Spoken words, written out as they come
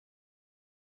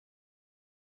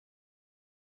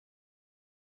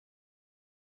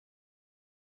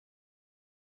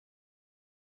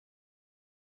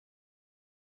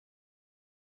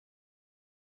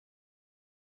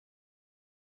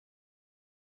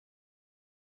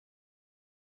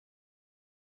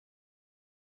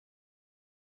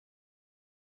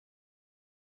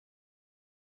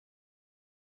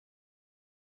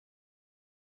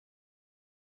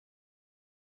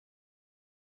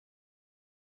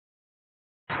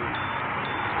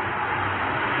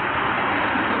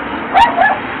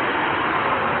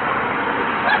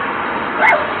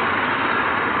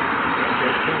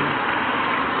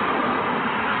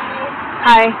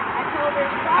Hi. I told her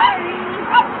sorry.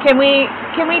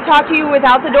 Can we talk to you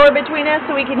without the door between us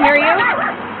so we can hear you?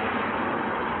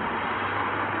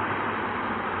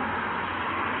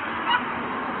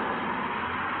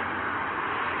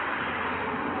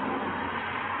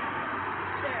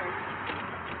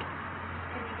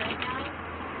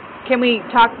 Can we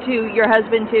talk to your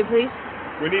husband too, please?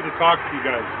 We need to talk to you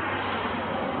guys.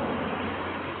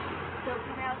 So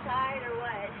come outside or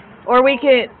what? Or we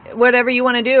can, whatever you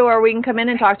want to do, or we can come in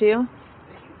and talk to you.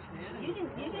 You can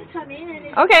come in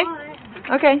if Okay. you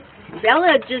want. Okay.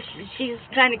 Bella she's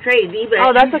kind of crazy, but...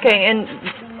 Oh, that's okay. And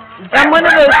I'm one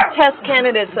of those test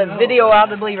candidates of video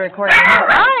audibly recording.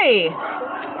 Hi!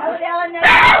 Oh, Bella, no.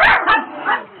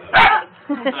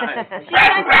 She's kind of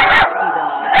nasty,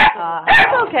 though.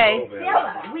 That's okay.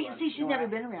 Bella, see, she's never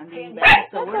been around me.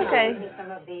 That's okay.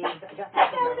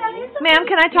 Ma'am,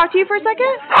 can I talk to you for a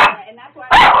second? And that's why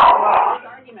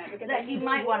argument, because you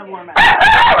might want to warm up.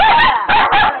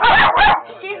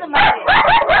 She's a muggin.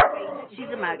 She's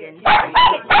a muggin.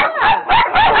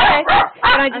 Okay.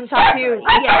 Can I just talk to you?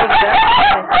 Yeah.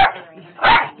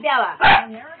 Bella.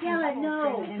 Bella,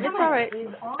 no. It's all right.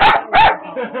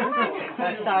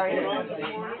 I'm sorry.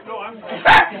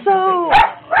 So,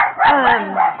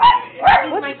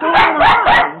 what's going on?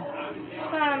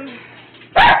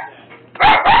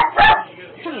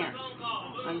 Come here.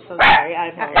 I'm so sorry. I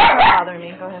apologize. Don't bother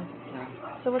me. Go ahead.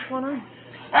 So what's going on? We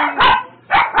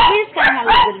just kind of had a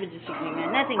little bit of a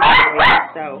disagreement. Nothing serious,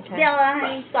 so. Okay. Bella,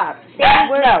 honey, stop.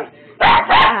 No.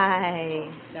 Hi.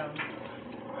 No.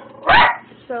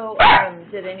 So,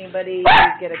 did anybody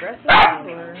get aggressive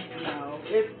or? No.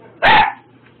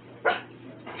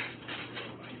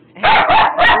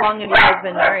 How long have you guys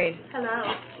been married?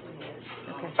 Hello.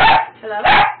 Okay. Hello?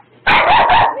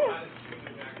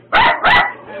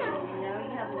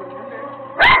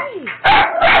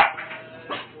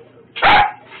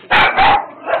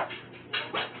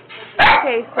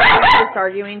 Okay, so you're just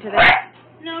arguing today?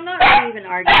 No, not really even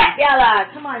arguing. Bella,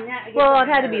 come on. Now, Well, it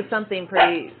had to be something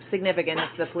pretty significant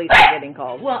if the police are getting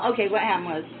called. Well, okay, what happened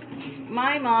was,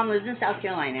 my mom lives in South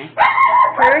Carolina.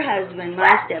 Her husband,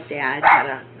 my stepdad,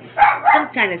 had some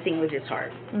kind of thing with his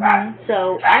heart. Mm-hmm.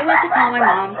 So I went to call my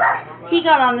mom. He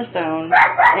got on the phone,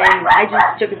 and I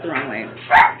just took it the wrong way.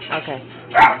 Okay.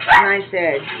 And I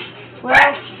said,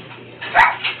 well,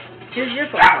 here's your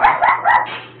phone call.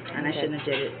 And I shouldn't have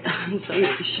did it. I'm sorry.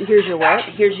 Here's your what?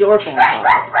 Here's your phone call.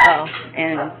 Oh.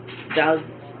 And dial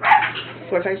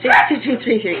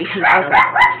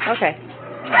 456-2233. Okay.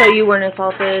 So you weren't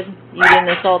assaulted, you didn't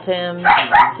assault him,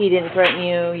 he didn't threaten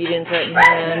you, you didn't threaten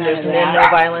him, there's been no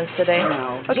violence today?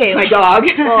 No. Okay. My dog.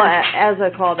 Well, as a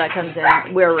call that comes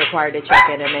in, we're required to check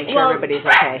in and make sure everybody's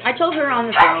okay. I told her on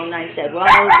the phone, I said, well,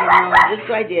 this is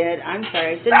what I did. I'm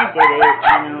sorry, I shouldn't have did it,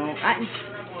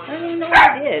 I don't even know what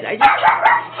I did. I'm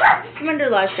under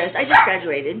a lot of stress. I just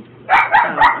graduated. So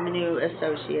I'm a new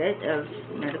associate of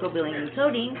medical billing and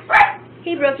coding.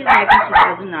 He broke his neck in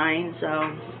 2009,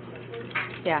 so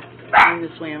yeah, I'm to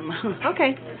swim.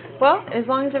 Okay. Well, as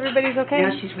long as everybody's okay.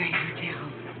 Now she's weighing her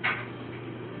down.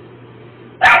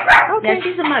 Okay. Now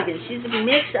she's a muggin. She's a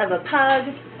mix of a pug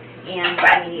and a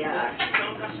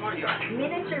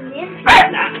miniature mint.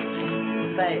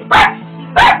 But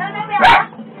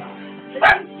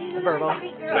verbal.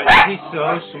 He's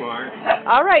so smart.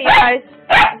 All right, you guys.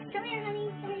 Come here, honey.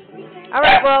 All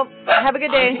right. Well, have a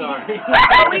good day. We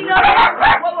know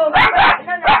that. Whoa. No.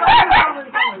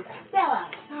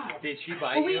 Bella, stop. Did she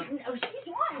bite you? No, she's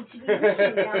wanting to be with you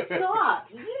now. Stop.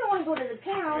 You don't want to go to the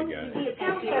pound. Be a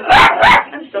pound.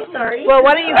 I'm so sorry. Well,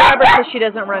 why don't you grab her so she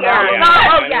doesn't run out?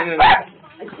 Oh, yeah.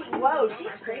 Whoa,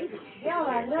 she's crazy.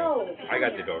 Bella, no. I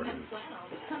got the door.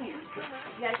 Come here.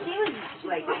 Yeah, she was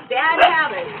like bad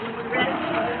habits.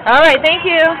 All right. Thank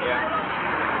you. Yeah.